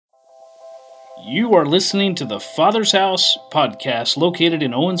You are listening to the Father's House podcast located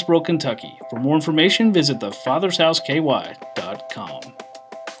in Owensboro, Kentucky. For more information, visit thefathershouseky.com.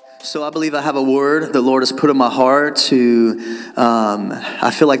 So I believe I have a word the Lord has put in my heart to,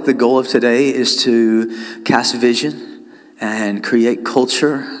 I feel like the goal of today is to cast vision and create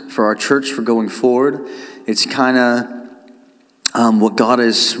culture for our church for going forward. It's kind of what God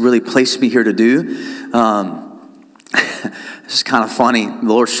has really placed me here to do. It's kind of funny. The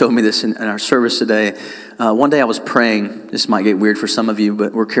Lord showed me this in our service today. One day I was praying. This might get weird for some of you,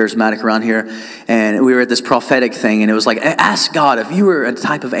 but we're charismatic around here. And we were at this prophetic thing, and it was like, ask God, if you were a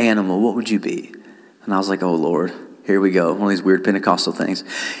type of animal, what would you be? And I was like, oh, Lord, here we go. One of these weird Pentecostal things.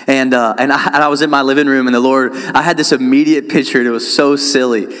 And I was in my living room, and the Lord, I had this immediate picture, and it was so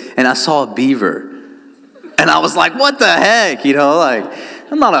silly. And I saw a beaver. And I was like, what the heck? You know, like,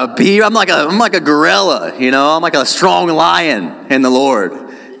 I'm not a beaver. I'm like a gorilla, you know. I'm like a strong lion in the Lord,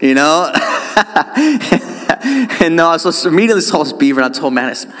 you know. And no, I immediately saw this beaver, and I told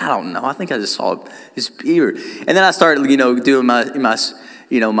man, I don't know. I think I just saw this beaver. And then I started, doing my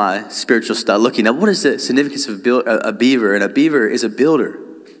spiritual stuff, looking at what is the significance of a beaver. And a beaver is a builder.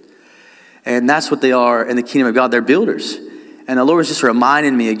 And that's what they are in the kingdom of God. They're builders. And the Lord was just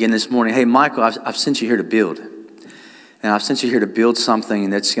reminding me again this morning, hey, Michael, I've sent you here to build. And I've sent you here to build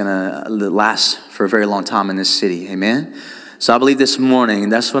something that's going to last for a very long time in this city. Amen? So I believe this morning,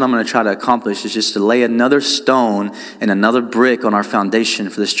 that's what I'm going to try to accomplish, is just to lay another stone and another brick on our foundation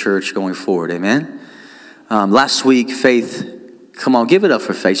for this church going forward. Amen? Last week, Faith, come on, give it up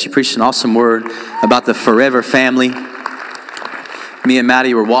for Faith. She preached an awesome word about the forever family. Me and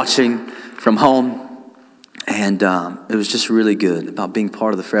Maddie were watching from home. And it was just really good about being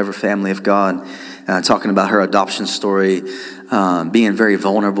part of the forever family of God, talking about her adoption story, being very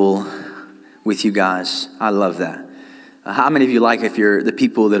vulnerable with you guys. I love that. How many of you like if the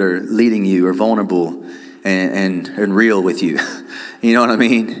people that are leading you are vulnerable and real with you? You know what I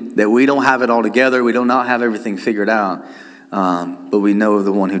mean? That we don't have it all together. We do not have everything figured out, but we know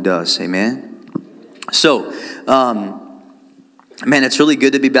the one who does. Amen? So, man, it's really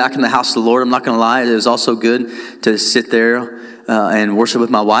good to be back in the house of the Lord. I'm not going to lie. It was also good to sit there and worship with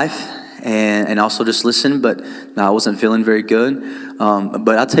my wife and also just listen, but I wasn't feeling very good. But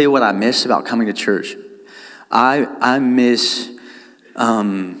I'll tell you what I miss about coming to church. I miss,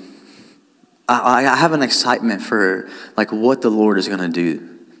 I have an excitement for like what the Lord is going to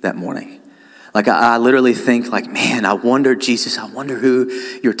do that morning. Like I literally think like, man, I wonder, Jesus, I wonder who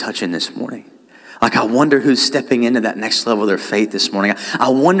you're touching this morning. Like, I wonder who's stepping into that next level of their faith this morning. I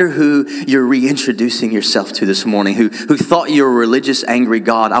wonder who you're reintroducing yourself to this morning, who thought you were a religious, angry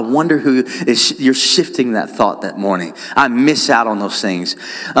God. I wonder who you're shifting that thought that morning. I miss out on those things.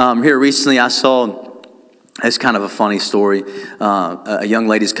 Here recently, I saw, it's kind of a funny story. A young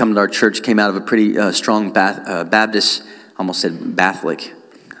lady's come to our church, came out of a pretty strong Baptist, almost said Catholic.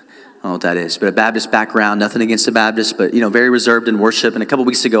 I don't know what that is, but a Baptist background, nothing against the Baptists, but, very reserved in worship. And a couple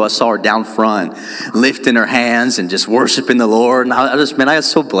weeks ago, I saw her down front, lifting her hands and just worshiping the Lord. And I was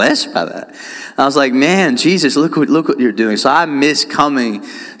so blessed by that. I was like, man, Jesus, look what you're doing. So I miss coming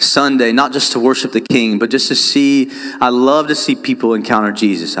Sunday, not just to worship the King, but just to see, I love to see people encounter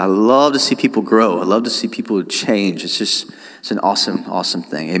Jesus. I love to see people grow. I love to see people change. It's an awesome, awesome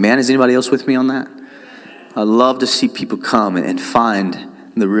thing. Amen. Is anybody else with me on that? I love to see people come and find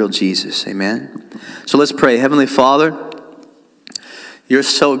the real Jesus. Amen. So let's pray. Heavenly Father, you're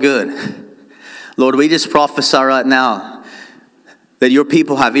so good. Lord, we just prophesy right now that your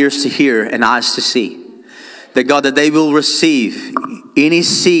people have ears to hear and eyes to see. That, God, that they will receive any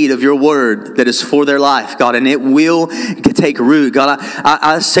seed of your word that is for their life, God, and it will take root. God,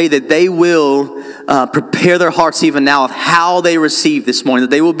 I say that they will prepare their hearts even now of how they receive this morning, that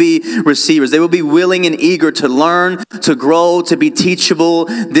they will be receivers. They will be willing and eager to learn, to grow, to be teachable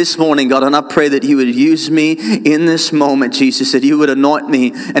this morning, God. And I pray that you would use me in this moment, Jesus, that you would anoint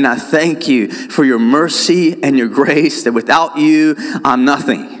me. And I thank you for your mercy and your grace, that without you, I'm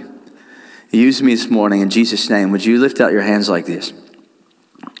nothing. Use me this morning in Jesus' name. Would you lift out your hands like this?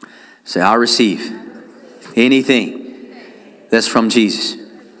 Say, I receive anything that's from Jesus.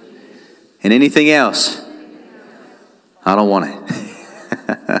 And anything else, I don't want it.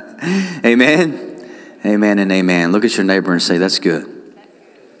 Amen. Amen and amen. Look at your neighbor and say, that's good.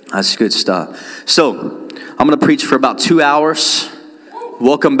 That's good stuff. So, I'm going to preach for about 2 hours.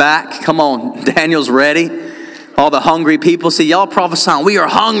 Welcome back. Come on, Daniel's ready. All the hungry people, see, y'all prophesying, we are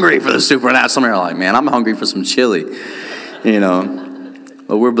hungry for the supernatural. Some of you are like, man, I'm hungry for some chili,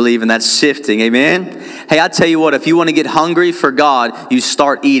 But we're believing that's shifting, amen? Hey, I tell you what, if you want to get hungry for God, you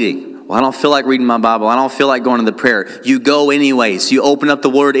start eating. Well, I don't feel like reading my Bible. I don't feel like going to the prayer. You go anyways. You open up the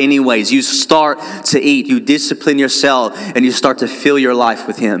Word anyways. You start to eat. You discipline yourself, and you start to fill your life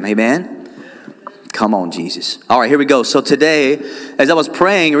with Him. Amen? Come on, Jesus. All right, here we go. So today, as I was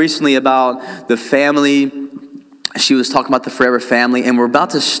praying recently about the family, she was talking about the forever family, and we're about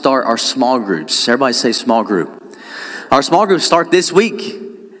to start our small groups. Everybody say small group. Our small groups start this week.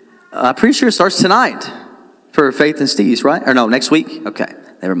 I'm pretty sure it starts tonight for Faith and Steve's, right? Or no, next week? Okay,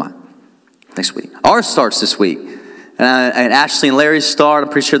 never mind. Next week. Ours starts this week. And Ashley and Larry's start. I'm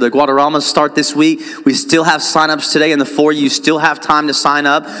pretty sure the Guadaramas start this week. We still have sign-ups today, and the 4 of you still have time to sign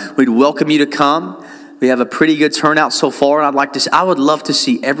up. We'd welcome you to come. We have a pretty good turnout so far, and I would love to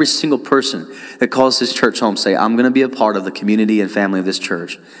see every single person that calls this church home say, I'm going to be a part of the community and family of this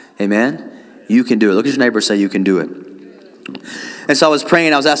church. Amen? You can do it. Look at your neighbor and say, you can do it. And so I was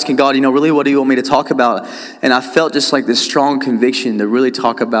praying, I was asking God, really, what do you want me to talk about? And I felt just like this strong conviction to really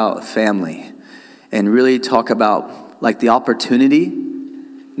talk about family and really talk about like the opportunity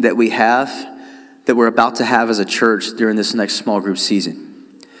that we have, that we're about to have as a church during this next small group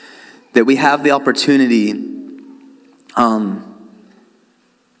season. That we have the opportunity,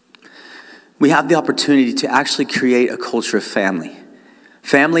 to actually create a culture of family.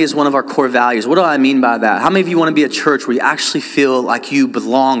 Family is one of our core values. What do I mean by that? How many of you want to be a church where you actually feel like you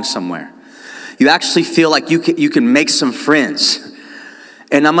belong somewhere? You actually feel like you can make some friends.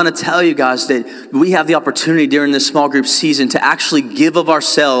 And I'm going to tell you guys that we have the opportunity during this small group season to actually give of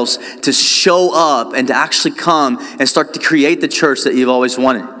ourselves, to show up, and to actually come and start to create the church that you've always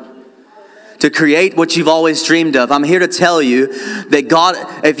wanted. To create what you've always dreamed of. I'm here to tell you that God,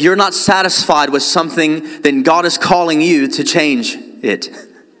 if you're not satisfied with something, then God is calling you to change it.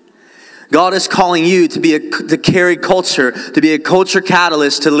 God is calling you to carry culture, to be a culture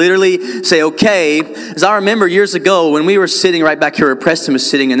catalyst, to literally say, okay, as I remember years ago when we were sitting right back here where Preston was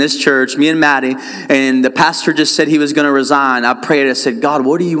sitting in this church, me and Maddie, and the pastor just said he was going to resign. I prayed, I said, God,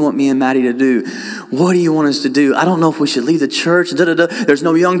 what do you want me and Maddie to do? What do you want us to do? I don't know if we should leave the church. There's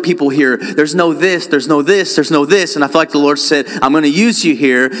no young people here. There's no this, there's no this, there's no this. And I feel like the Lord said, I'm going to use you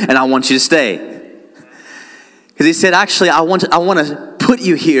here and I want you to stay. Because he said, actually, I want to put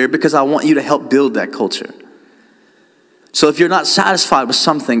you here because I want you to help build that culture. So if you're not satisfied with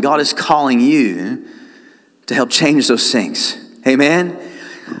something, God is calling you to help change those things. Amen?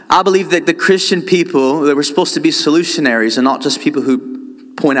 I believe that the Christian people, that we're supposed to be solutionaries and not just people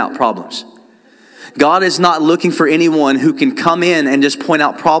who point out problems. God is not looking for anyone who can come in and just point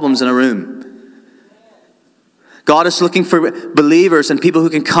out problems in a room. God is looking for believers and people who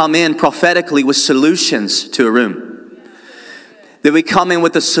can come in prophetically with solutions to a room. That we come in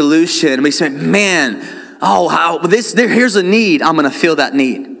with a solution and we say, man, here's a need. I'm going to feel that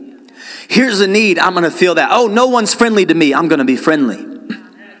need. Here's a need. I'm going to feel that. Oh, no one's friendly to me. I'm going to be friendly.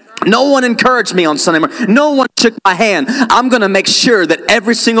 No one encouraged me on Sunday morning. No one shook my hand. I'm going to make sure that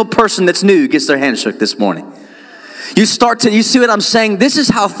every single person that's new gets their hand shook this morning. You see what I'm saying? This is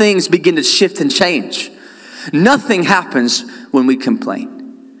how things begin to shift and change. Nothing happens when we complain.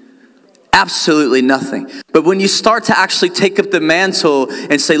 Absolutely nothing. But when you start to actually take up the mantle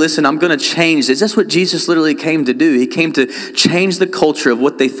and say, listen, I'm going to change this. That's what Jesus literally came to do. He came to change the culture of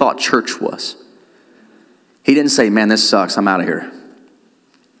what they thought church was. He didn't say, man, this sucks. I'm out of here.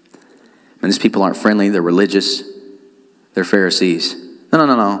 And these people aren't friendly. They're religious. They're Pharisees.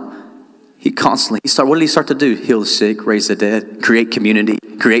 No. What did he start to do? Heal the sick, raise the dead, create community,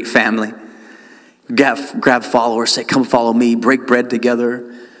 create family. Grab followers, say, come follow me, break bread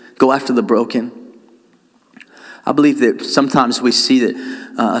together, go after the broken. I believe that sometimes we see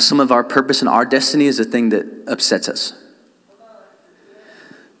that some of our purpose and our destiny is a thing that upsets us.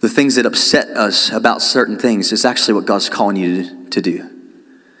 The things that upset us about certain things is actually what God's calling you to do.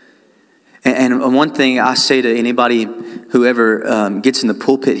 And one thing I say to anybody who ever gets in the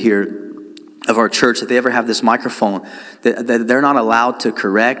pulpit here of our church, if they ever have this microphone, that they're not allowed to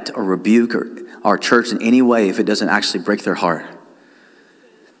correct or rebuke our church in any way if it doesn't actually break their heart.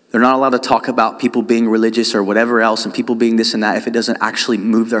 They're not allowed to talk about people being religious or whatever else and people being this and that if it doesn't actually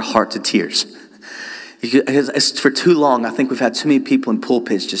move their heart to tears. Because for too long, I think we've had too many people in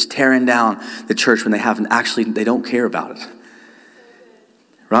pulpits just tearing down the church when they don't care about it.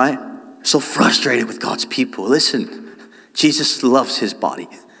 Right? So frustrated with God's people. Listen, Jesus loves his body.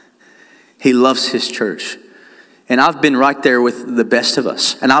 He loves his church. And I've been right there with the best of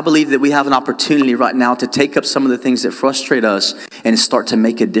us. And I believe that we have an opportunity right now to take up some of the things that frustrate us and start to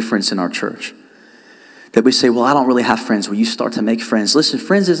make a difference in our church. That we say, well, I don't really have friends. Well, you start to make friends. Listen,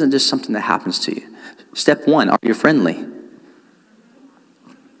 friends isn't just something that happens to you. Step one, are you friendly? Do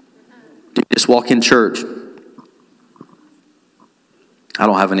you just walk in church? I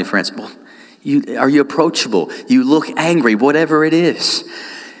don't have any friends. Well, are you approachable? You look angry, whatever it is.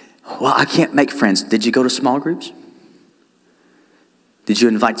 Well, I can't make friends. Did you go to small groups? Did you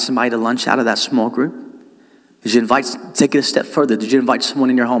invite somebody to lunch out of that small group? Did you take it a step further? Did you invite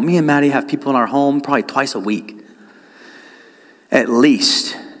someone in your home? Me and Maddie have people in our home probably twice a week. At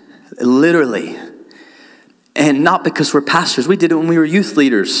least. Literally. And not because we're pastors. We did it when we were youth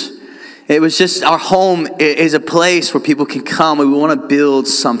leaders. It was just our home is a place where people can come. We want to build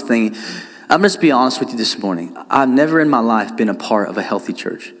something. I'm just be honest with you this morning. I've never in my life been a part of a healthy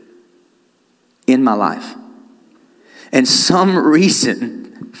church. In my life. And some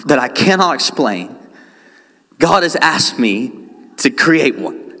reason that I cannot explain, God has asked me to create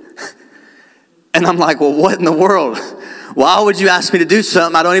one. And I'm like, well, what in the world? Why would you ask me to do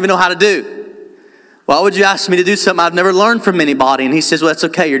something I don't even know how to do? Why would you ask me to do something I've never learned from anybody? And he says, well, that's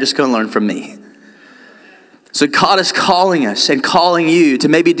okay. You're just going to learn from me. So God is calling us and calling you to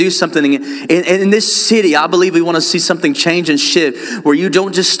maybe do something. In this city, I believe we want to see something change and shift where you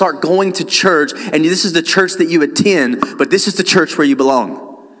don't just start going to church and this is the church that you attend, but this is the church where you belong.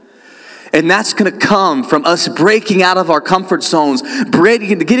 And that's going to come from us breaking out of our comfort zones,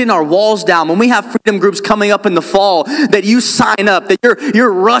 getting our walls down. When we have freedom groups coming up in the fall, that you sign up, that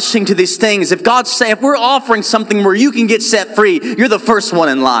you're rushing to these things. If God's saying, if we're offering something where you can get set free, you're the first one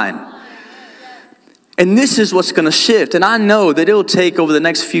in line. And this is what's going to shift. And I know that it'll take over the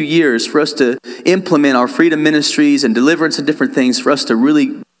next few years for us to implement our freedom ministries and deliverance and different things for us to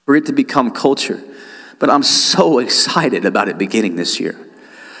really, for it to become culture. But I'm so excited about it beginning this year.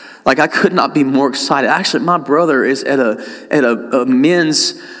 Like I could not be more excited. Actually, my brother is at a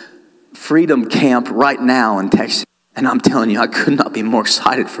men's freedom camp right now in Texas. And I'm telling you, I could not be more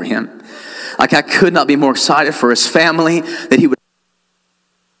excited for him. Like I could not be more excited for his family that he would,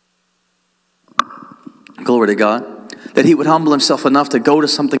 glory to God, that he would humble himself enough to go to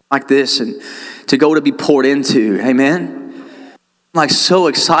something like this and to go to be poured into. Amen. I'm like so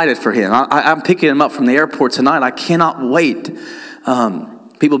excited for him. I'm picking him up from the airport tonight. I cannot wait.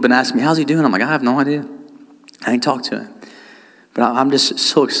 People have been asking me, how's he doing? I'm like, I have no idea. I ain't talked to him. But I'm just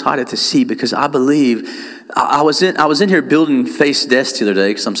so excited to see because I believe, I was in here building face desks the other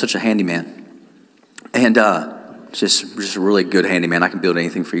day because I'm such a handyman. And just a really good handyman. I can build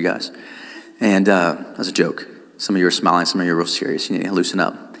anything for you guys. And that's a joke. Some of you are smiling, some of you are real serious. You need to loosen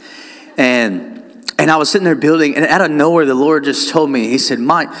up. And I was sitting there building, and out of nowhere, the Lord just told me, he said,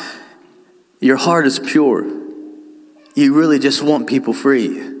 Mike, your heart is pure. You really just want people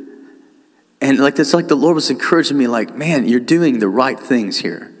free. And it's like the Lord was encouraging me, like, man, you're doing the right things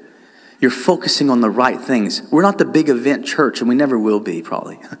here. You're focusing on the right things. We're not the big event church, and we never will be,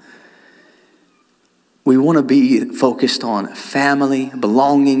 probably. We want to be focused on family,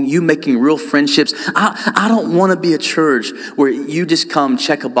 belonging, you making real friendships. I don't want to be a church where you just come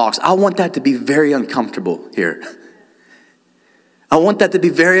check a box. I want that to be very uncomfortable here. I want that to be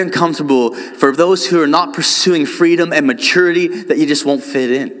very uncomfortable for those who are not pursuing freedom and maturity that you just won't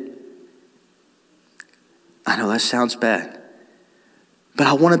fit in. I know that sounds bad. But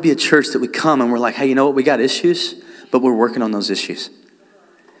I want to be a church that we come and we're like, hey, you know what? We got issues, but we're working on those issues.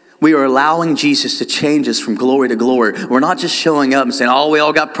 We are allowing Jesus to change us from glory to glory. We're not just showing up and saying, oh, we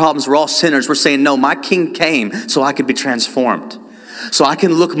all got problems. We're all sinners. We're saying, no, my King came so I could be transformed. So I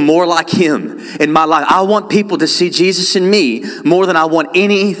can look more like him in my life. I want people to see Jesus in me more than I want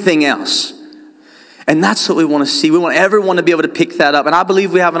anything else. And that's what we want to see. We want everyone to be able to pick that up. And I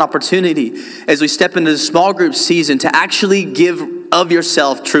believe we have an opportunity as we step into the small group season to actually give of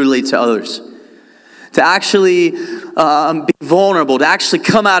yourself truly to others. To actually be vulnerable, to actually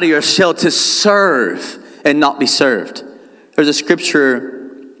come out of your shell, to serve and not be served. There's a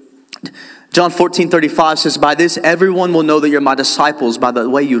scripture, John 14:35 says, by this everyone will know that you're my disciples by the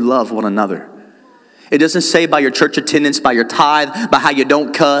way you love one another. It doesn't say by your church attendance, by your tithe, by how you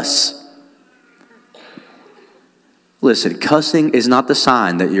don't cuss. Listen, cussing is not the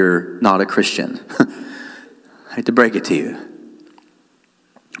sign that you're not a Christian. I hate to break it to you.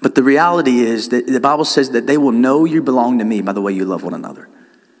 But the reality is that the Bible says that they will know you belong to me by the way you love one another.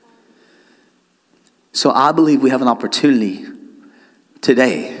 So I believe we have an opportunity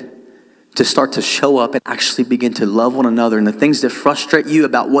today to start to show up and actually begin to love one another. And the things that frustrate you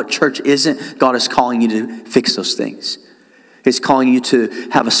about what church isn't, God is calling you to fix those things. He's calling you to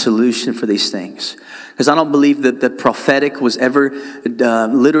have a solution for these things. Because I don't believe that the prophetic was ever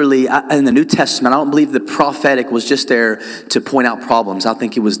literally, in the New Testament, I don't believe the prophetic was just there to point out problems. I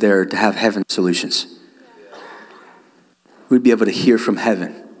think it was there to have heaven solutions. We'd be able to hear from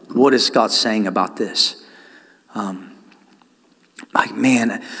heaven. What is God saying about this? Like,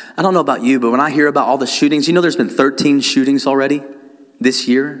 man, I don't know about you, but when I hear about all the shootings, you know there's been 13 shootings already this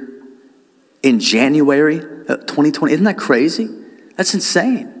year in January of 2020. Isn't that crazy? That's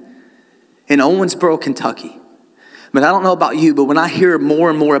insane. In Owensboro, Kentucky. But I don't know about you, but when I hear more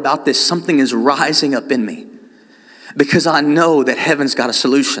and more about this, something is rising up in me. Because I know that heaven's got a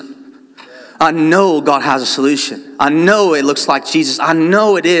solution. I know God has a solution. I know it looks like Jesus. I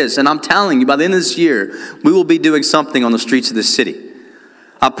know it is. And I'm telling you, by the end of this year, we will be doing something on the streets of this city.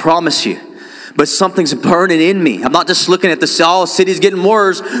 I promise you. But something's burning in me. I'm not just looking at the city's getting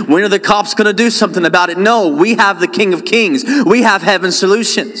worse. When are the cops going to do something about it? No, we have the King of Kings. We have heaven's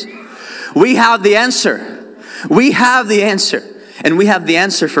solutions. We have the answer. We have the answer. And we have the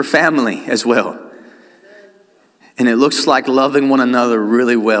answer for family as well. And it looks like loving one another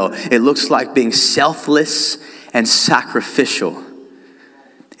really well. It looks like being selfless and sacrificial.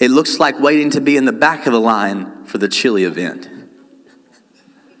 It looks like waiting to be in the back of the line for the chili event.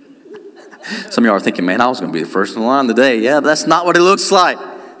 Some of y'all are thinking, man, I was going to be the first in line today. Yeah, but that's not what it looks like.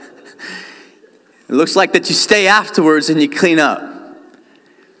 It looks like that you stay afterwards and you clean up.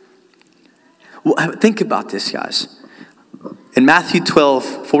 Well, think about this, guys. In Matthew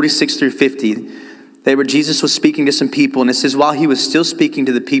 12, 46 through 50, Jesus was speaking to some people, and it says, while he was still speaking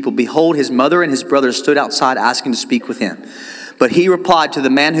to the people, behold, his mother and his brothers stood outside asking to speak with him. But he replied to the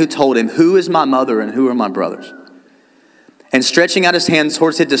man who told him, who is my mother and who are my brothers? And stretching out his hands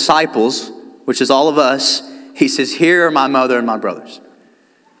towards his disciples, which is all of us, he says, here are my mother and my brothers.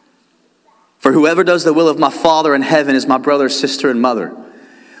 For whoever does the will of my Father in heaven is my brother, sister, and mother.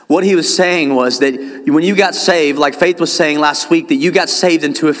 What he was saying was that when you got saved, like Faith was saying last week, that you got saved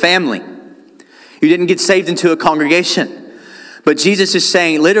into a family. You didn't get saved into a congregation. But Jesus is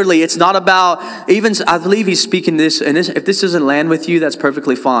saying, literally, it's not about, even, I believe he's speaking this, and if this doesn't land with you, that's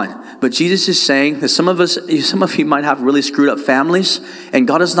perfectly fine. But Jesus is saying that some of you might have really screwed up families, and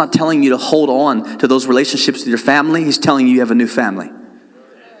God is not telling you to hold on to those relationships with your family. He's telling you have a new family.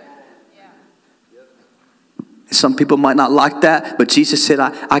 Some people might not like that, but Jesus said,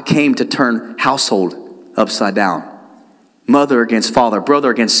 I came to turn household upside down. Mother against father, brother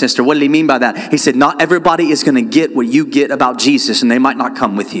against sister. What did he mean by that? He said, not everybody is going to get what you get about Jesus, and they might not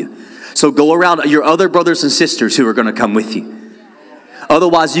come with you. So go around your other brothers and sisters who are going to come with you.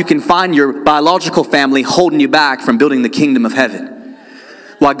 Otherwise, you can find your biological family holding you back from building the kingdom of heaven.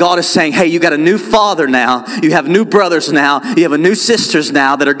 While God is saying, hey, you got a new father now. You have new brothers now. You have a new sisters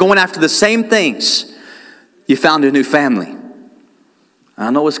now that are going after the same things. You found a new family.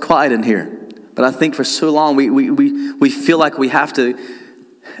 I know it's quiet in here. But I think for so long we feel like we have to.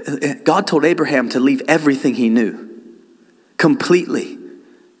 God told Abraham to leave everything he knew. Completely.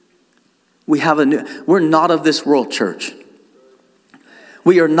 We're not of this world, church.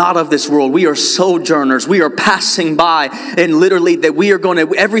 We are not of this world. We are sojourners. We are passing by. And literally that we are going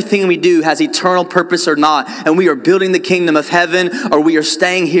to, everything we do has eternal purpose or not. And we are building the kingdom of heaven, or we are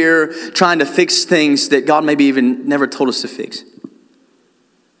staying here trying to fix things that God maybe even never told us to fix.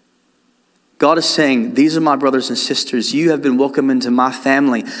 God is saying, these are my brothers and sisters. You have been welcomed into my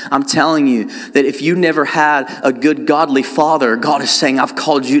family. I'm telling you that if you never had a good godly father, God is saying, I've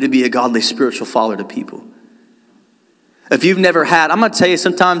called you to be a godly spiritual father to people. If you've never had, I'm going to tell you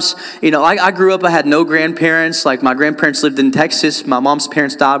sometimes, I grew up, I had no grandparents. Like my grandparents lived in Texas. My mom's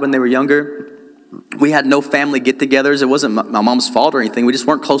parents died when they were younger. We had no family get-togethers. It wasn't my mom's fault or anything. We just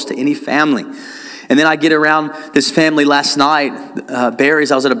weren't close to any family. And then I get around this family last night,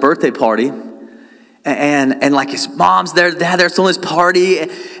 Barry's. I was at a birthday party. And like his mom's there, dad there's on this party,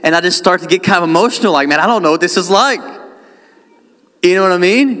 and I just start to get kind of emotional, like, man, I don't know what this is like. You know what I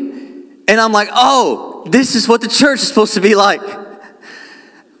mean? And I'm like, oh, this is what the church is supposed to be like.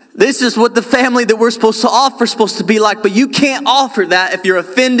 This is what the family that we're supposed to offer is supposed to be like, but you can't offer that if you're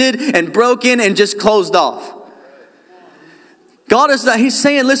offended and broken and just closed off. God is that He's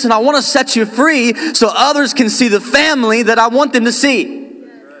saying, listen, I want to set you free so others can see the family that I want them to see.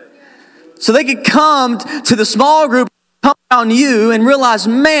 So they could come to the small group, come around you and realize,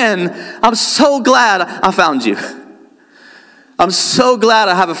 man, I'm so glad I found you. I'm so glad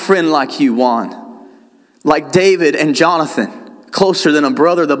I have a friend like you, Juan. Like David and Jonathan, closer than a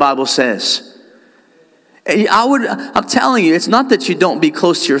brother, the Bible says. And I'm telling you, it's not that you don't be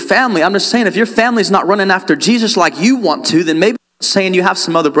close to your family. I'm just saying, if your family's not running after Jesus like you want to, then maybe I'm saying you have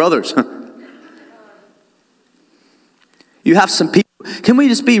some other brothers. You have some people. Can we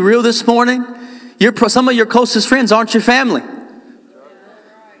just be real this morning? Some of your closest friends aren't your family.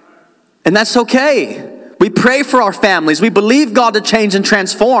 And that's okay. We pray for our families. We believe God to change and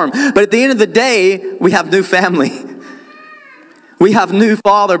transform. But at the end of the day, we have new family. We have new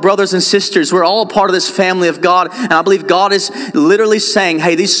father, brothers and sisters. We're all a part of this family of God. And I believe God is literally saying,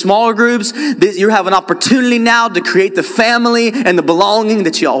 hey, these smaller groups, you have an opportunity now to create the family and the belonging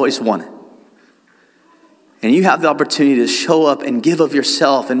that you always wanted. And you have the opportunity to show up and give of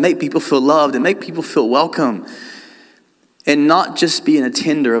yourself and make people feel loved and make people feel welcome. And not just be an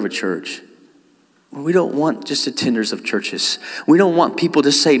attender of a church. We don't want just attenders of churches. We don't want people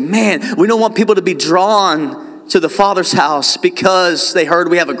to say, man, we don't want people to be drawn to the Father's house because they heard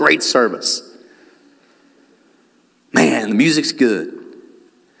we have a great service. Man, the music's good.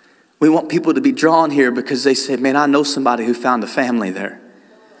 We want people to be drawn here because they say, man, I know somebody who found a family there.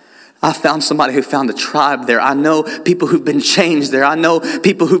 I found somebody who found a tribe there. I know people who've been changed there. I know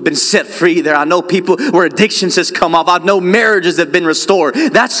people who've been set free there. I know people where addictions has come off. I know marriages have been restored.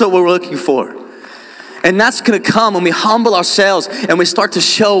 That's what we're looking for. And that's going to come when we humble ourselves and we start to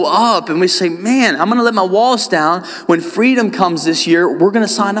show up and we say, man, I'm going to let my walls down. When freedom comes this year, we're going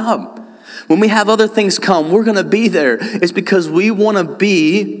to sign up. When we have other things come, we're going to be there. It's because we want to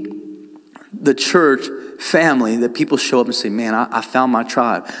be the church family that people show up and say, man, I found my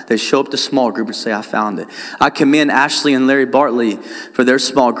tribe. They show up to small group and say, I found it. I commend Ashley and Larry Bartley for their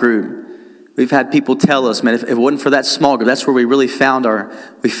small group. We've had people tell us, man, if it wasn't for that small group, that's where we really found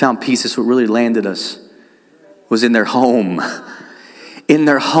peace. That's what really landed us, was in their home. In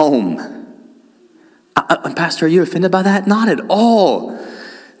their home. Pastor, are you offended by that? Not at all.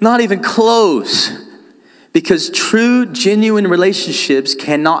 Not even close. Because true, genuine relationships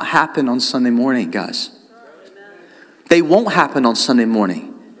cannot happen on Sunday morning, guys. They won't happen on Sunday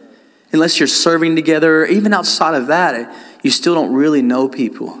morning. Unless you're serving together, even outside of that, you still don't really know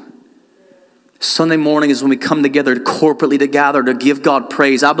people. Sunday morning is when we come together corporately to gather to give God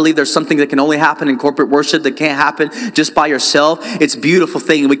praise. I believe there's something that can only happen in corporate worship that can't happen just by yourself. It's a beautiful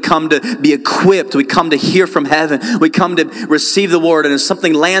thing. We come to be equipped. We come to hear from heaven. We come to receive the word. And if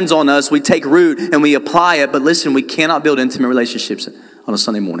something lands on us, we take root and we apply it. But listen, we cannot build intimate relationships on a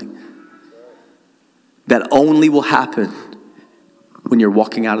Sunday morning. That only will happen when you're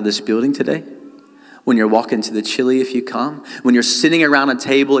walking out of this building today. When you're walking to the chili, if you come. When you're sitting around a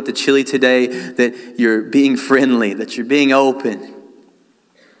table at the chili today, that you're being friendly, that you're being open.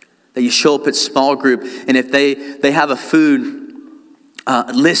 That you show up at small group, and if they have a food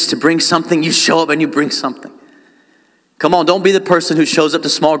list to bring something, you show up and you bring something. Come on, don't be the person who shows up to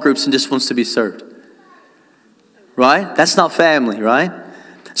small groups and just wants to be served. Right? That's not family, right?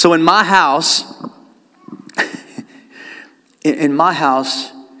 So in my house,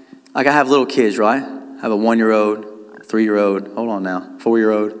 like I have little kids, right? I have a 1-year-old, a 3-year-old, hold on now,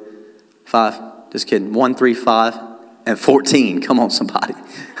 4-year-old, 5, just kidding, 1, 3, 5, and 14. Come on, somebody.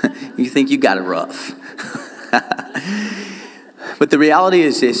 You think you got it rough. But the reality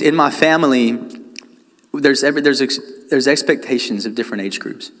is this, in my family, there's expectations of different age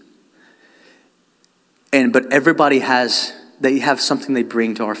groups. But everybody they have something they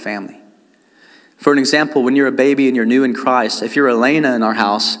bring to our family. For an example, when you're a baby and you're new in Christ, if you're Elena in our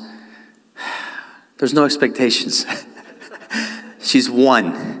house, there's no expectations. She's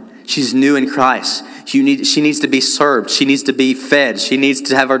 1. She's new in Christ. She needs to be served. She needs to be fed. She needs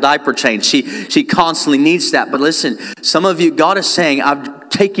to have her diaper changed. She constantly needs that. But listen, some of you, God is saying, I've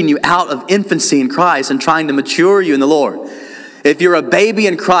taken you out of infancy in Christ and trying to mature you in the Lord. If you're a baby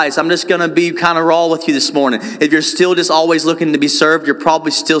in Christ, I'm just going to be kind of raw with you this morning. If you're still just always looking to be served, you're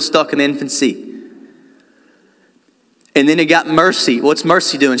probably still stuck in infancy. And then you got Mercy. What's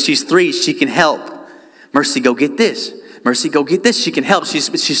Mercy doing? She's 3. She can help. Mercy, go get this. Mercy, go get this. She can help. She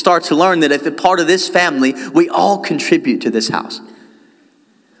starts to learn that if a part of this family, we all contribute to this house.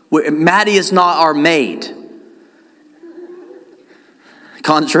 Maddie is not our maid.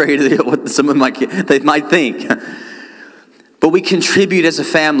 Contrary to what some of they might think. But we contribute as a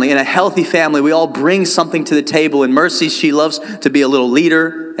family. In a healthy family, we all bring something to the table. And Mercy, she loves to be a little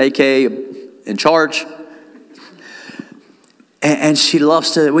leader, a.k.a. in charge. And she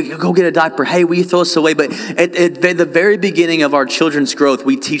loves to, we go get a diaper. Hey, will you throw us away? But at the very beginning of our children's growth,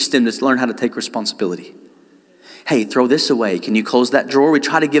 we teach them to learn how to take responsibility. Hey, throw this away. Can you close that drawer? We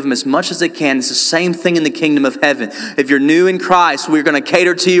try to give them as much as they can. It's the same thing in the kingdom of heaven. If you're new in Christ, we're going to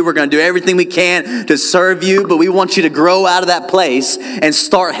cater to you. We're going to do everything we can to serve you. But we want you to grow out of that place and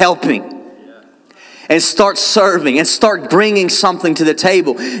start helping. And start serving and start bringing something to the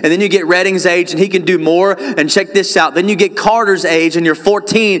table. And then you get Redding's age and he can do more. And check this out. Then you get Carter's age and you're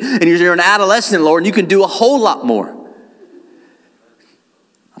 14 and you're an adolescent, Lord, and you can do a whole lot more.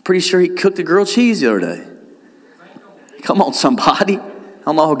 I'm pretty sure he cooked the grilled cheese the other day. Come on, somebody. I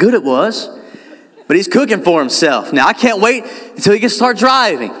don't know how good it was, but he's cooking for himself. Now, I can't wait until he can start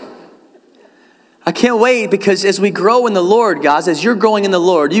driving. I can't wait, because as we grow in the Lord, guys, as you're growing in the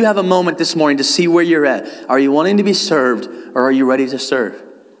Lord, you have a moment this morning to see where you're at. Are you wanting to be served, or are you ready to serve?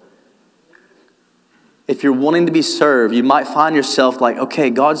 If you're wanting to be served, you might find yourself like,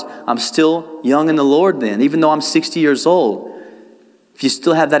 okay, I'm still young in the Lord then, even though I'm 60 years old. If you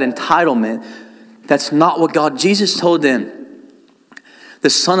still have that entitlement, that's not what Jesus told them. The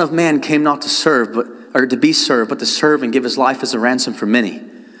Son of Man came not to serve, or to be served, but to serve and give his life as a ransom for many.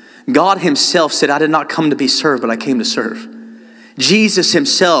 God himself said, I did not come to be served, but I came to serve. Jesus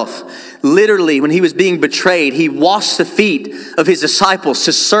himself, literally, when he was being betrayed, he washed the feet of his disciples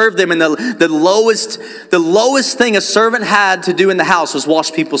to serve them. And the lowest thing a servant had to do in the house was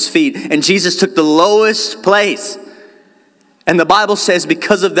wash people's feet. And Jesus took the lowest place. And the Bible says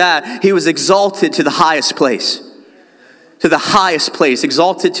because of that, he was exalted to the highest place. To the highest place,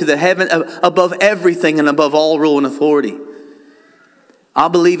 exalted to the heaven, above everything and above all rule and authority. I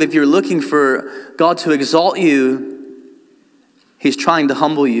believe if you're looking for God to exalt you, he's trying to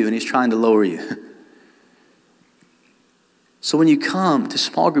humble you and he's trying to lower you. So when you come to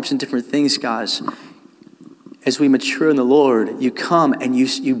small groups and different things, guys, as we mature in the Lord, you come and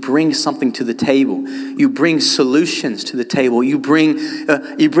you bring something to the table. You bring solutions to the table. You bring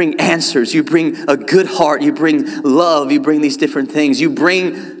answers. You bring a good heart. You bring love. You bring these different things. You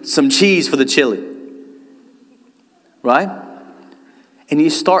bring some cheese for the chili. Right? And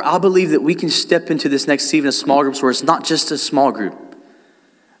I believe that we can step into this next season of small groups where it's not just a small group,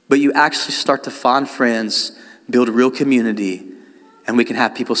 but you actually start to find friends, build a real community, and we can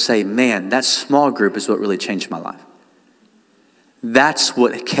have people say, man, that small group is what really changed my life. That's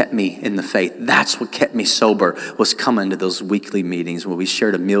what kept me in the faith. That's what kept me sober, was coming to those weekly meetings where we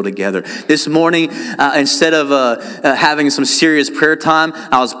shared a meal together. This morning, instead of having some serious prayer time,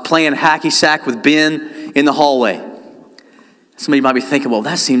 I was playing hacky sack with Ben in the hallway. Somebody might be thinking, well,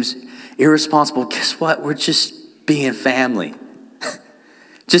 that seems irresponsible. Guess what? We're just being family.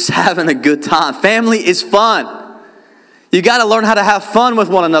 Just having a good time. Family is fun. You got to learn how to have fun with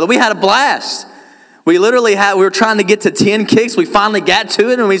one another. We had a blast. We were trying to get to 10 kicks. We finally got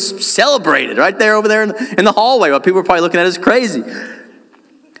to it and we celebrated right there over there in the hallway while people were probably looking at us crazy.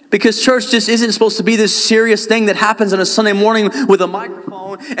 Because church just isn't supposed to be this serious thing that happens on a Sunday morning with a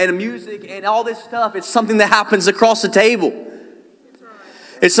microphone and music and all this stuff. It's something that happens across the table.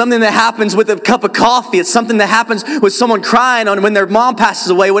 It's something that happens with a cup of coffee. It's something that happens with someone crying when their mom passes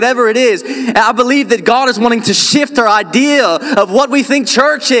away, whatever it is. And I believe that God is wanting to shift our idea of what we think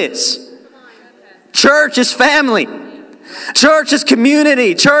church is. Church is family. Church is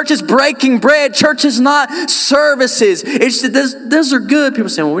community. Church is breaking bread. Church is not services. Those are good. People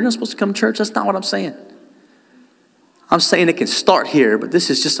say, well, we're not supposed to come to church. That's not what I'm saying. I'm saying it can start here, but this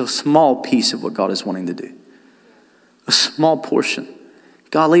is just a small piece of what God is wanting to do. A small portion.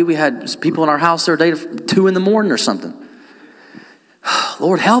 Golly, we had people in our house the other day at 2 a.m. or something.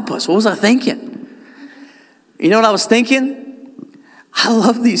 Lord, help us. What was I thinking? You know what I was thinking? I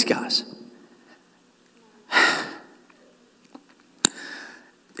love these guys.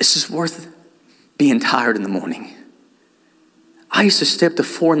 This is worth being tired in the morning. I used to stay up to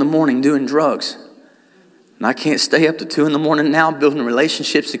 4 a.m. doing drugs. And I can't stay up to 2 a.m. now building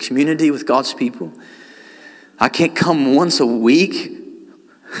relationships and community with God's people. I can't come once a week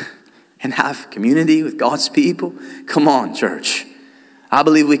and have community with God's people. Come on, church. I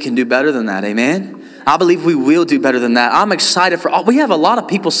believe we can do better than that. Amen? I believe we will do better than that. I'm excited we have a lot of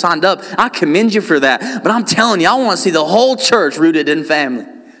people signed up. I commend you for that. But I'm telling you, I want to see the whole church rooted in family.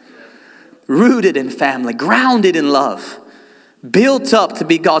 Rooted in family. Grounded in love. Built up to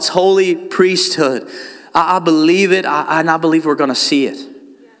be God's holy priesthood. I believe it, and I believe we're going to see it.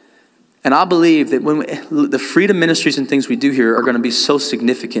 And I believe that the freedom ministries and things we do here are going to be so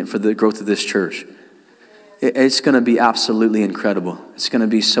significant for the growth of this church. It's going to be absolutely incredible. It's going to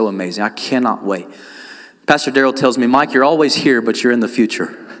be so amazing. I cannot wait. Pastor Darrell tells me, Mike, you're always here, but you're in the future.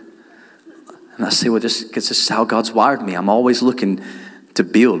 And I say, well, just because this is how God's wired me. I'm always looking to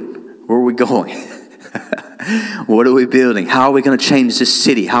build. Where are we going? What are we building? How are we going to change this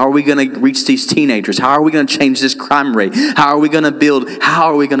city? How are we going to reach these teenagers? How are we going to change this crime rate? How are we going to build?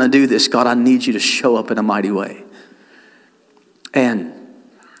 How are we going to do this? God, I need you to show up in a mighty way. And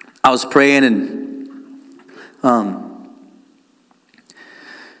I was praying and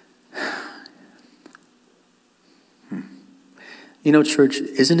you know, church,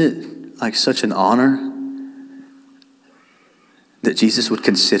 isn't it like such an honor that Jesus would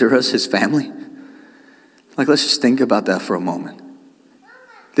consider us his family? Like, let's just think about that for a moment.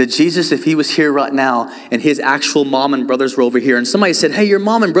 That Jesus, if he was here right now and his actual mom and brothers were over here and somebody said, hey, your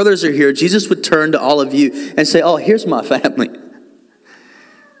mom and brothers are here, Jesus would turn to all of you and say, oh, here's my family.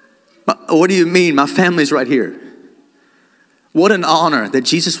 What do you mean? My family's right here. What an honor that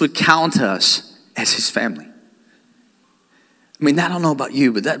Jesus would count us as his family. I mean, I don't know about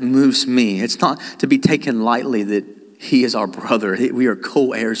you, but that moves me. It's not to be taken lightly that he is our brother. We are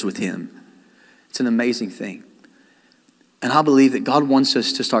co-heirs with him. It's an amazing thing. And I believe that God wants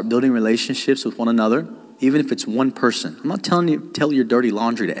us to start building relationships with one another, even if it's one person. I'm not telling you, tell your dirty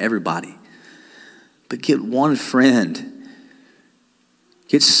laundry to everybody. But get one friend.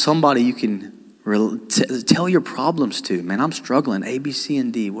 Get somebody you can tell your problems to. Man, I'm struggling, A, B, C,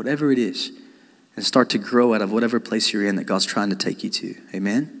 and D, whatever it is. And start to grow out of whatever place you're in that God's trying to take you to.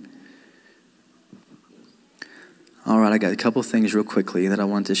 Amen? All right, I got a couple things real quickly that I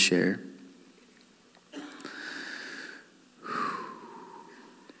want to share.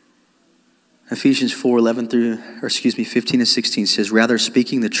 Ephesians 15 and 16 says, rather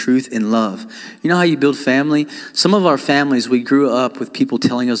speaking the truth in love. You know how you build family? Some of our families, we grew up with people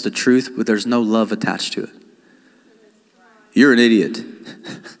telling us the truth, but there's no love attached to it. You're an idiot.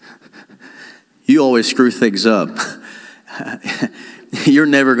 You always screw things up. You're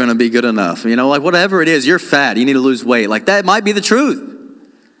never going to be good enough. You know, like whatever it is, you're fat. You need to lose weight. Like that might be the truth.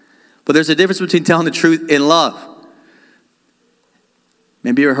 But there's a difference between telling the truth in love.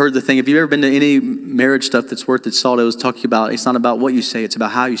 Maybe you ever heard the thing, if you've ever been to any marriage stuff that's worth its salt, it was talking about, it's not about what you say, it's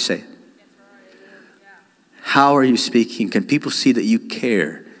about how you say it. How are you speaking? Can people see that you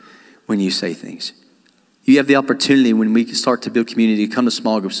care when you say things? You have the opportunity when we start to build community, to come to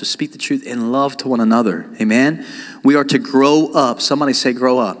small groups, to speak the truth in love to one another. Amen? We are to grow up. Somebody say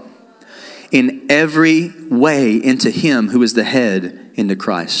grow up. In every way into him who is the head, into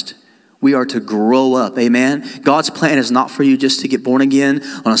Christ. We are to grow up. Amen? God's plan is not for you just to get born again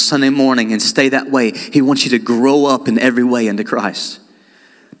on a Sunday morning and stay that way. He wants you to grow up in every way into Christ.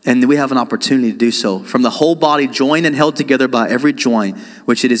 And we have an opportunity to do so. From the whole body, joined and held together by every joint,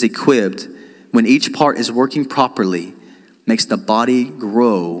 which it is equipped, when each part is working properly, makes the body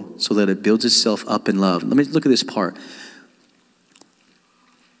grow so that it builds itself up in love. Let me look at this part.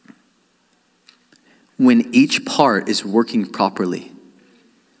 When each part is working properly,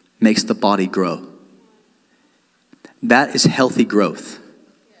 makes the body grow. That is healthy growth.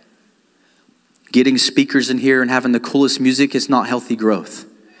 Getting speakers in here and having the coolest music is not healthy growth.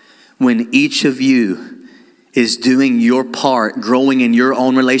 When each of you is doing your part, growing in your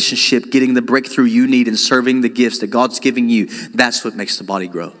own relationship, getting the breakthrough you need and serving the gifts that God's giving you, that's what makes the body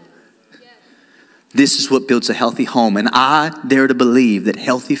grow. This is what builds a healthy home. And I dare to believe that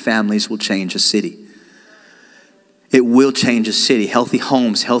healthy families will change a city. It will change a city. Healthy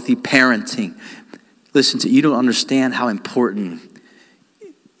homes, healthy parenting. Listen, you don't understand how important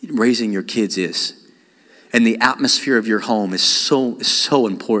raising your kids is. And the atmosphere of your home is so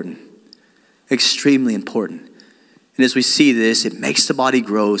important. Extremely important. And as we see this, it makes the body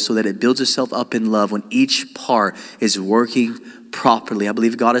grow so that it builds itself up in love when each part is working properly. I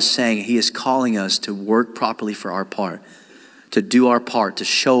believe God is saying he is calling us to work properly for our part. To do our part, to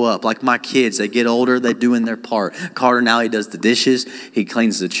show up. Like my kids, they get older, they're doing their part. Carter now, he does the dishes, he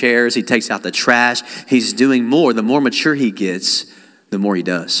cleans the chairs, he takes out the trash. He's doing more. The more mature he gets, the more he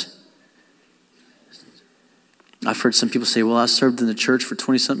does. I've heard some people say, well, I served in the church for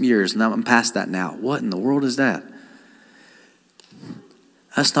 20-something years, and I'm past that now. What in the world is that?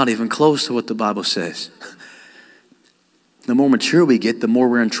 That's not even close to what the Bible says. The more mature we get, the more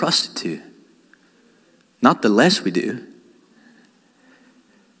we're entrusted to. Not the less we do.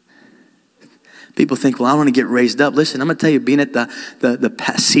 People think, well, I want to get raised up. Listen, I'm going to tell you, being at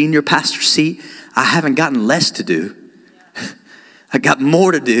the senior pastor seat, I haven't gotten less to do. I got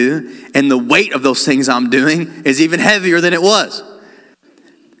more to do. And the weight of those things I'm doing is even heavier than it was.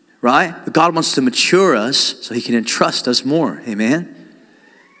 Right? But God wants to mature us so he can entrust us more. Amen?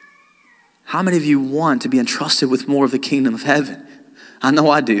 How many of you want to be entrusted with more of the kingdom of heaven? I know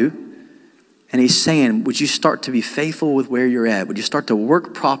I do. And he's saying, would you start to be faithful with where you're at? Would you start to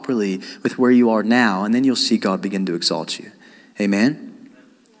work properly with where you are now? And then you'll see God begin to exalt you. Amen?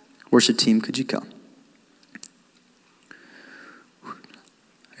 Worship team, could you come?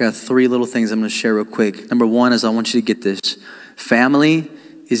 I got 3 little things I'm going to share real quick. Number 1 is I want you to get this. Family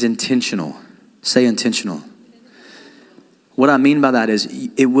is intentional. Say intentional. What I mean by that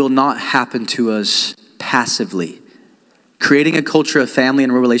is it will not happen to us passively. Creating a culture of family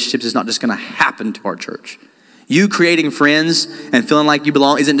and relationships is not just going to happen to our church. You creating friends and feeling like you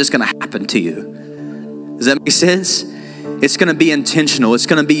belong isn't just going to happen to you. Does that make sense? It's going to be intentional. It's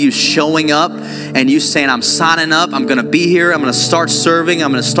going to be you showing up and you saying, I'm signing up. I'm going to be here. I'm going to start serving.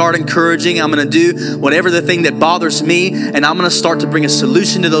 I'm going to start encouraging. I'm going to do whatever the thing that bothers me. And I'm going to start to bring a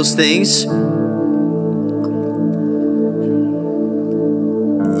solution to those things.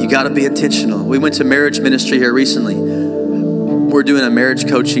 You got to be intentional. We went to marriage ministry here recently. We're doing a marriage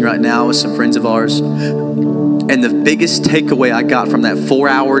coaching right now with some friends of ours. And the biggest takeaway I got from that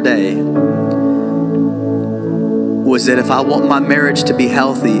 4-hour day was that if I want my marriage to be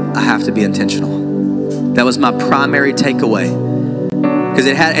healthy, I have to be intentional. That was my primary takeaway. Because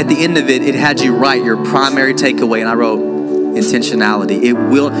it had, at the end of it, it had you write your primary takeaway. And I wrote, intentionality.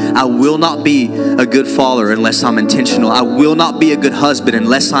 I will not be a good father unless I'm intentional. I will not be a good husband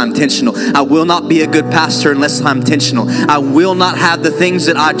unless I'm intentional. I will not be a good pastor unless I'm intentional. I will not have the things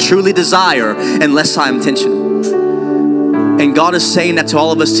that I truly desire unless I'm intentional. And God is saying that to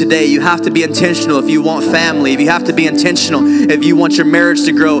all of us today. You have to be intentional if you want family. If you have to be intentional if you want your marriage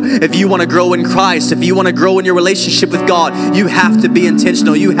to grow. If you want to grow in Christ. If you want to grow in your relationship with God. You have to be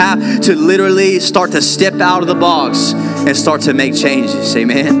intentional. You have to literally start to step out of the box and start to make changes.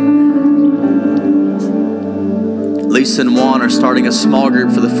 Amen. Lisa and Juan are starting a small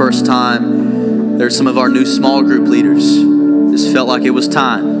group for the first time. They're some of our new small group leaders. Just felt like it was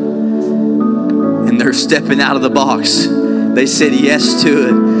time. And they're stepping out of the box. They said yes to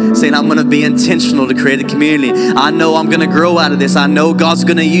it, saying, I'm going to be intentional to create a community. I know I'm going to grow out of this. I know God's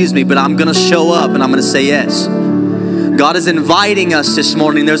going to use me, but I'm going to show up and I'm going to say yes. God is inviting us this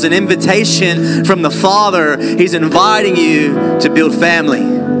morning. There's an invitation from the Father. He's inviting you to build family.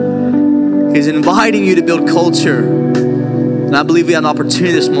 He's inviting you to build culture. And I believe we have an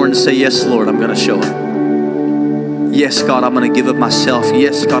opportunity this morning to say, yes, Lord, I'm going to show up. Yes, God, I'm going to give up myself.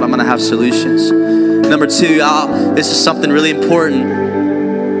 Yes, God, I'm going to have solutions. Number 2, this is something really important.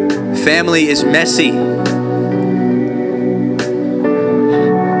 Family is messy.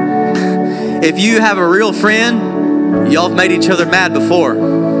 If you have a real friend, y'all have made each other mad before.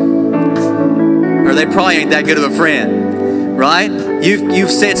 Or they probably ain't that good of a friend, right?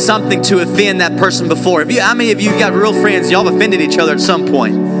 You've said something to offend that person before. How many of you got real friends? Y'all have offended each other at some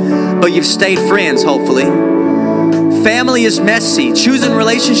point. But you've stayed friends, hopefully. Family is messy. Choosing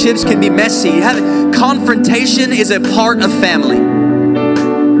relationships can be messy. Confrontation is a part of family.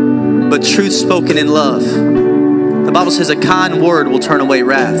 But truth spoken in love. The Bible says a kind word will turn away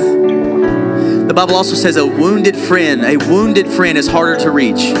wrath. The Bible also says a wounded friend is harder to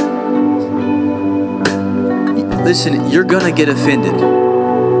reach. Listen, you're going to get offended.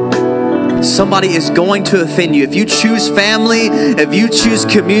 Somebody is going to offend you. If you choose family, if you choose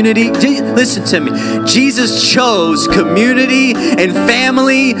community, listen to me. Jesus chose community and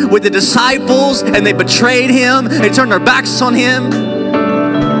family with the disciples, and they betrayed him. They turned their backs on him.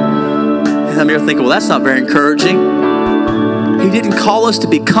 And I'm here thinking, well, that's not very encouraging. He didn't call us to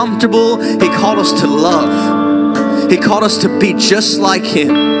be comfortable. He called us to love. He called us to be just like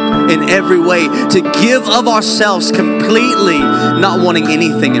him in every way, to give of ourselves completely, not wanting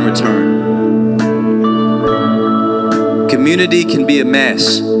anything in return. Community can be a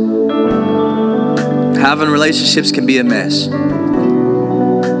mess. Having relationships can be a mess.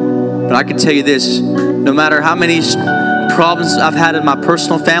 But I can tell you this, no matter how many problems I've had in my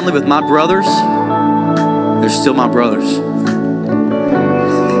personal family with my brothers, they're still my brothers.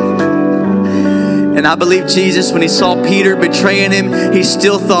 And I believe Jesus, when he saw Peter betraying him, he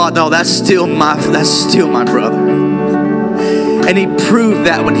still thought, no, that's still my brother. And he proved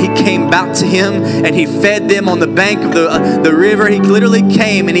that when he came back to him and he fed them on the bank of the river. He literally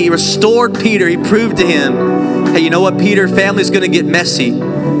came and he restored Peter. He proved to him, hey, you know what, Peter? Family's going to get messy.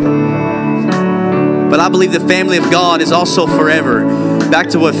 But I believe the family of God is also forever. Back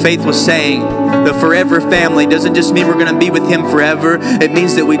to what Faith was saying, the forever family doesn't just mean we're going to be with him forever. It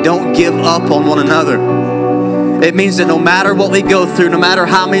means that we don't give up on one another. It means that no matter what we go through, no matter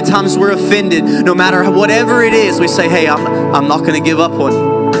how many times we're offended, no matter whatever it is, we say, hey, I'm not going to give up on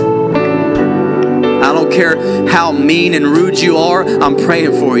you. I don't care how mean and rude you are, I'm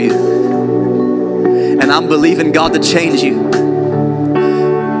praying for you. And I'm believing God to change you.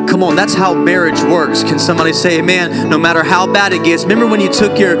 Come on, that's how marriage works. Can somebody say amen? No matter how bad it gets. Remember when you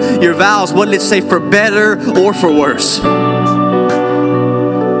took your vows, what did it say? For better or for worse?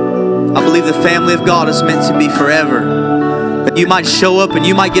 I believe the family of God is meant to be forever. That you might show up and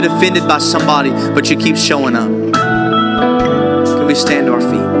you might get offended by somebody, but you keep showing up. Can we stand to our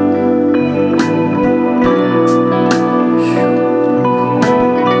feet?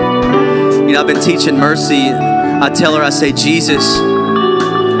 You know, I've been teaching Mercy. I tell her, I say, Jesus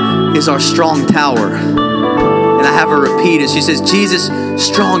is our strong tower. And I have her repeat it. She says, Jesus,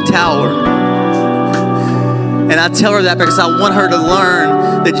 strong tower. And I tell her that because I want her to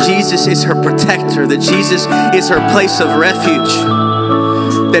learn that Jesus is her protector, that Jesus is her place of refuge,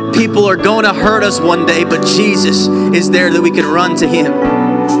 that people are going to hurt us one day, but Jesus is there that we can run to him.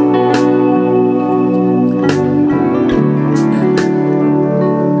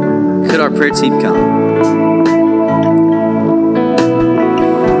 prayer team come.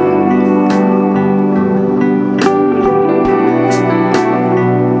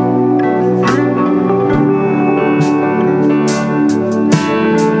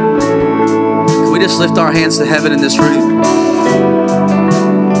 Just lift our hands to heaven in this room.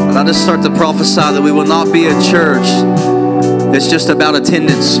 And I just start to prophesy that we will not be a church that's just about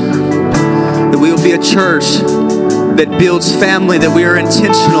attendance. That we will be a church that builds family, that we are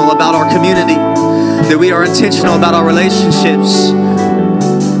intentional about our community, that we are intentional about our relationships,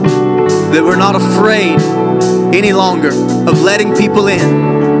 that we're not afraid any longer of letting people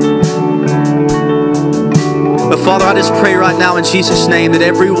in. But Father, I just pray right now in Jesus' name that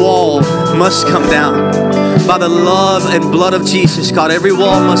every wall must come down. By the love and blood of Jesus, God, every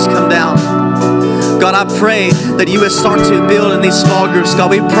wall must come down. God, I pray that you would start to build in these small groups.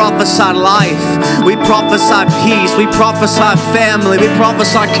 God, we prophesy life. We prophesy peace. We prophesy family. We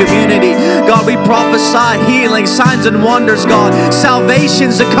prophesy community. God, we prophesy healing, signs and wonders, God.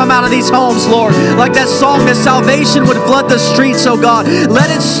 Salvations to come out of these homes, Lord. Like that song, that salvation would flood the streets, oh God. Let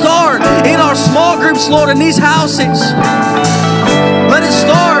it start in our small groups, Lord, in these houses. Let it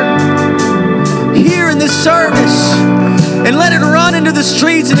start here in this service. And let it run into the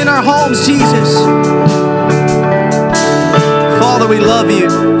streets and in our homes, Jesus. Father, we love you.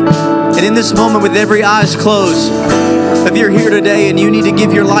 And in this moment, with every eyes closed, if you're here today and you need to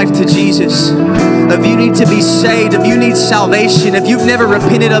give your life to Jesus, if you need to be saved, if you need salvation, if you've never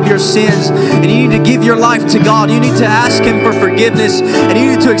repented of your sins, and you need to give your life to God, you need to ask Him for forgiveness, and you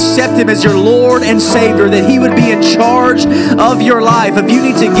need to accept Him as your Lord and Savior, that He would be in charge of your life. If you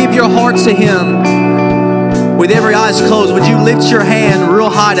need to give your heart to Him, with every eyes closed, would you lift your hand real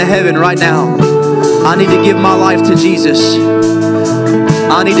high to heaven right now? I need to give my life to Jesus.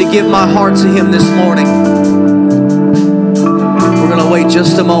 I need to give my heart to Him this morning. We're going to wait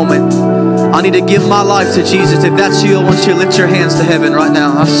just a moment. I need to give my life to Jesus. If that's you, I want you to lift your hands to heaven right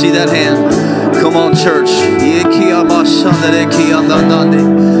now. I see that hand. Come on, church.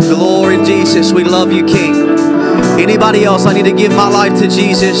 Glory, Jesus. We love you, King. Anybody else? I need to give my life to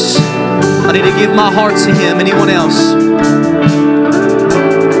Jesus. I need to give my heart to Him. Anyone else?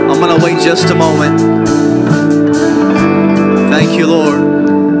 I'm going to wait just a moment. Thank you,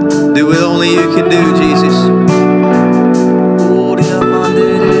 Lord. Do what only you can do, Jesus.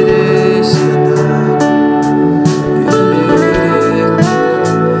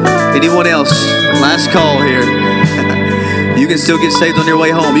 Anyone else? Last call here. You can still get saved on your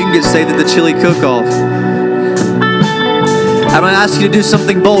way home. You can get saved at the chili cook-off. I'm going to ask you to do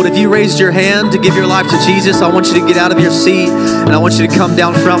something bold. If you raised your hand to give your life to Jesus, I want you to get out of your seat and I want you to come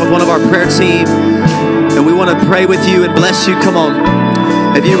down front with one of our prayer team. And we want to pray with you and bless you. Come on.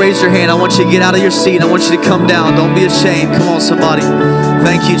 If you raised your hand, I want you to get out of your seat. I want you to come down. Don't be ashamed. Come on, somebody.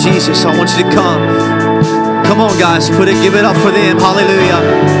 Thank you, Jesus. I want you to come. Come on, guys. Give it up for them. Hallelujah.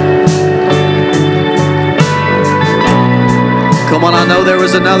 Come on, I know there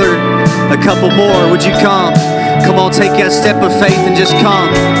was a couple more. Would you come? Come on, take that step of faith and just come.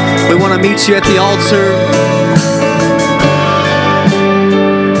 We want to meet you at the altar.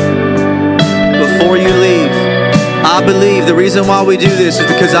 Before you leave, I believe the reason why we do this is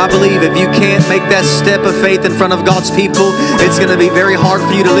because I believe if you can't make that step of faith in front of God's people, it's going to be very hard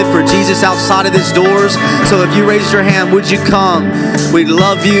for you to live for Jesus outside of these doors. So if you raised your hand, would you come? We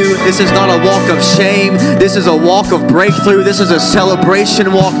love you. This is not a walk of shame. This is a walk of breakthrough. This is a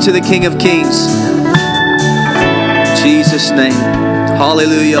celebration walk to the King of Kings. Jesus' name.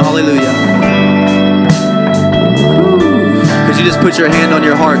 Hallelujah, hallelujah. Could you just put your hand on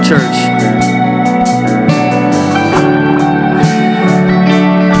your heart, church?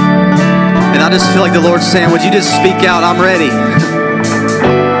 And I just feel like the Lord's saying, would you just speak out, I'm ready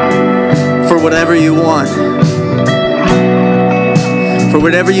for whatever you want, for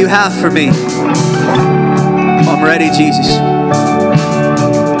whatever you have for me. I'm ready, Jesus.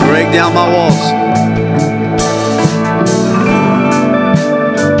 Break down my walls.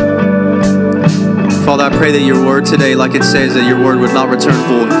 Father, I pray that your word today, like it says, that your word would not return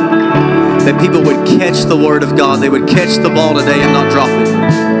void. That people would catch the word of God. They would catch the ball today and not drop it.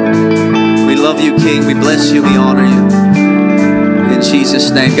 We love you, King. We bless you. We honor you. In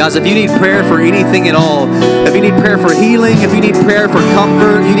Jesus' name. Guys, if you need prayer for anything at all, if you need prayer for healing, if you need prayer for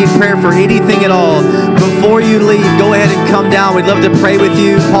comfort, you need prayer for anything at all, before you leave, go ahead and come down. We'd love to pray with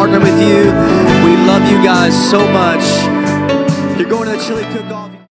you, partner with you. We love you guys so much. If you're going to the chili cook-off.